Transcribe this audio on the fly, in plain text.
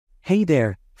Hey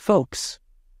there, folks.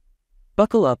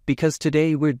 Buckle up because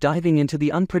today we're diving into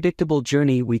the unpredictable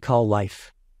journey we call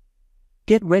life.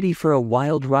 Get ready for a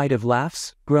wild ride of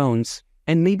laughs, groans,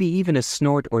 and maybe even a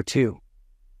snort or two.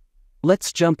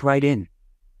 Let's jump right in.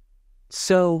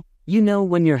 So, you know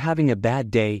when you're having a bad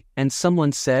day and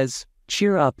someone says,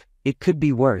 "Cheer up, it could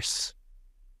be worse."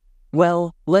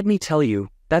 Well, let me tell you,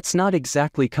 that's not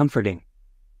exactly comforting.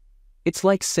 It's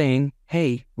like saying,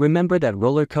 "Hey, remember that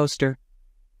roller coaster?"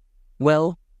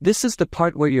 Well, this is the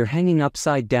part where you're hanging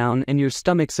upside down and your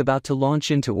stomach's about to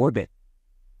launch into orbit.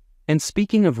 And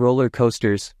speaking of roller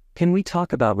coasters, can we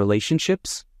talk about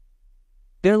relationships?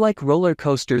 They're like roller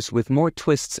coasters with more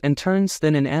twists and turns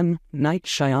than an M. Night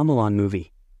Shyamalan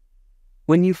movie.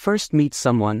 When you first meet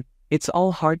someone, it's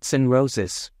all hearts and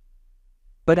roses.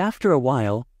 But after a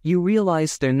while, you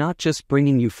realize they're not just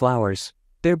bringing you flowers,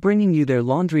 they're bringing you their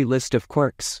laundry list of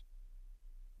quirks.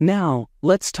 Now,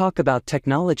 let's talk about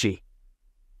technology.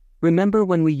 Remember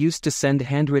when we used to send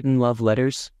handwritten love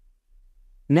letters?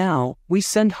 Now, we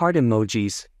send heart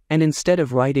emojis, and instead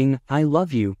of writing, "I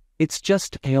love you," it's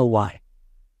just ALY.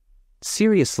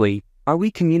 Seriously, are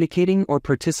we communicating or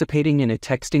participating in a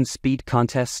texting speed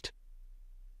contest?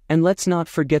 And let's not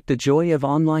forget the joy of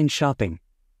online shopping.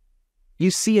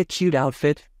 You see a cute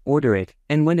outfit, order it,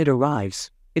 and when it arrives,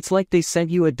 it's like they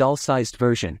sent you a doll-sized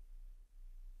version.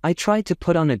 I tried to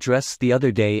put on a dress the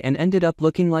other day and ended up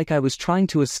looking like I was trying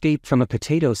to escape from a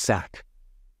potato sack.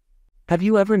 Have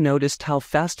you ever noticed how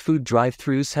fast food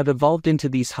drive-thrus have evolved into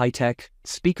these high-tech,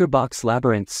 speaker box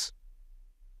labyrinths?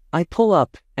 I pull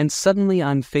up, and suddenly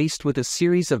I'm faced with a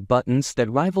series of buttons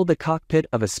that rival the cockpit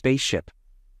of a spaceship.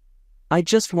 I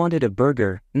just wanted a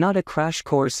burger, not a crash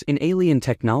course in alien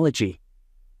technology.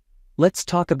 Let's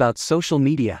talk about social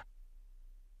media.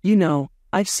 You know,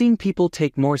 I've seen people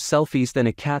take more selfies than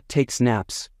a cat takes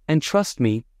naps, and trust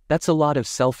me, that's a lot of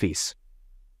selfies.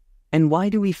 And why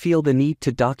do we feel the need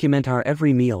to document our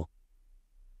every meal?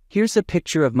 Here's a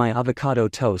picture of my avocado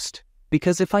toast,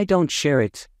 because if I don't share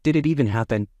it, did it even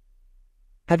happen?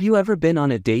 Have you ever been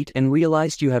on a date and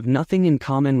realized you have nothing in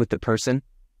common with the person?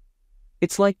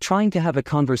 It's like trying to have a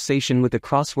conversation with a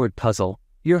crossword puzzle.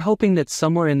 You're hoping that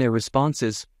somewhere in their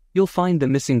responses, you'll find the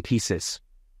missing pieces.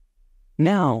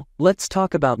 Now, let's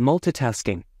talk about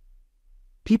multitasking.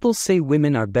 People say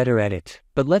women are better at it,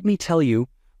 but let me tell you,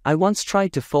 I once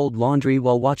tried to fold laundry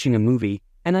while watching a movie,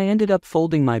 and I ended up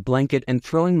folding my blanket and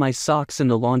throwing my socks in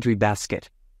the laundry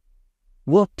basket.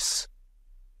 Whoops!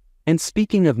 And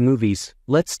speaking of movies,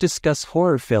 let's discuss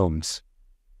horror films.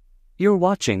 You're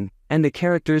watching, and the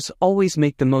characters always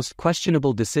make the most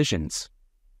questionable decisions.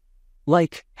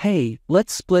 Like, "Hey,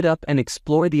 let's split up and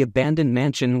explore the abandoned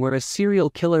mansion where a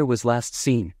serial killer was last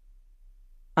seen."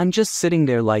 I'm just sitting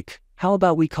there like, how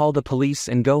about we call the police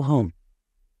and go home?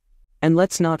 And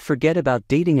let's not forget about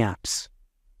dating apps.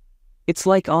 It's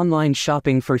like online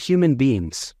shopping for human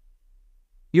beings.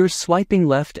 You're swiping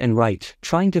left and right,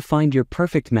 trying to find your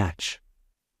perfect match.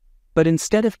 But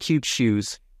instead of cute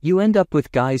shoes, you end up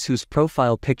with guys whose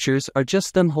profile pictures are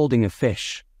just them holding a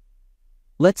fish.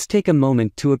 Let's take a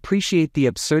moment to appreciate the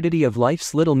absurdity of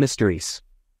life's little mysteries.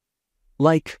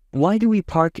 Like, why do we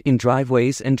park in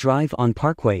driveways and drive on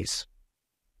parkways?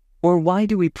 Or why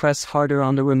do we press harder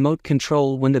on the remote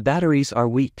control when the batteries are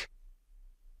weak?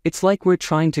 It's like we're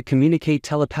trying to communicate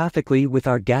telepathically with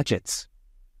our gadgets.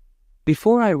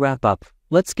 Before I wrap up,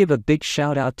 let's give a big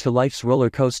shout out to life's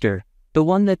roller coaster, the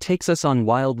one that takes us on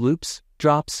wild loops,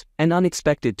 drops, and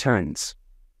unexpected turns.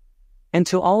 And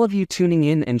to all of you tuning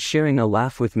in and sharing a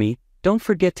laugh with me, don't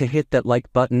forget to hit that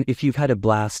like button if you've had a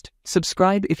blast,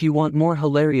 subscribe if you want more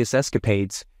hilarious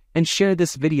escapades, and share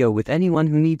this video with anyone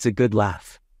who needs a good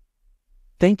laugh.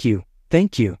 Thank you,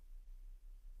 thank you.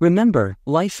 Remember,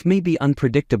 life may be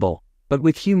unpredictable, but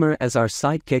with humor as our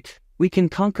sidekick, we can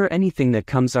conquer anything that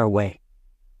comes our way.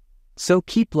 So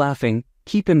keep laughing,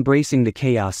 keep embracing the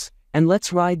chaos, and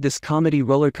let's ride this comedy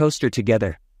roller coaster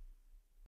together.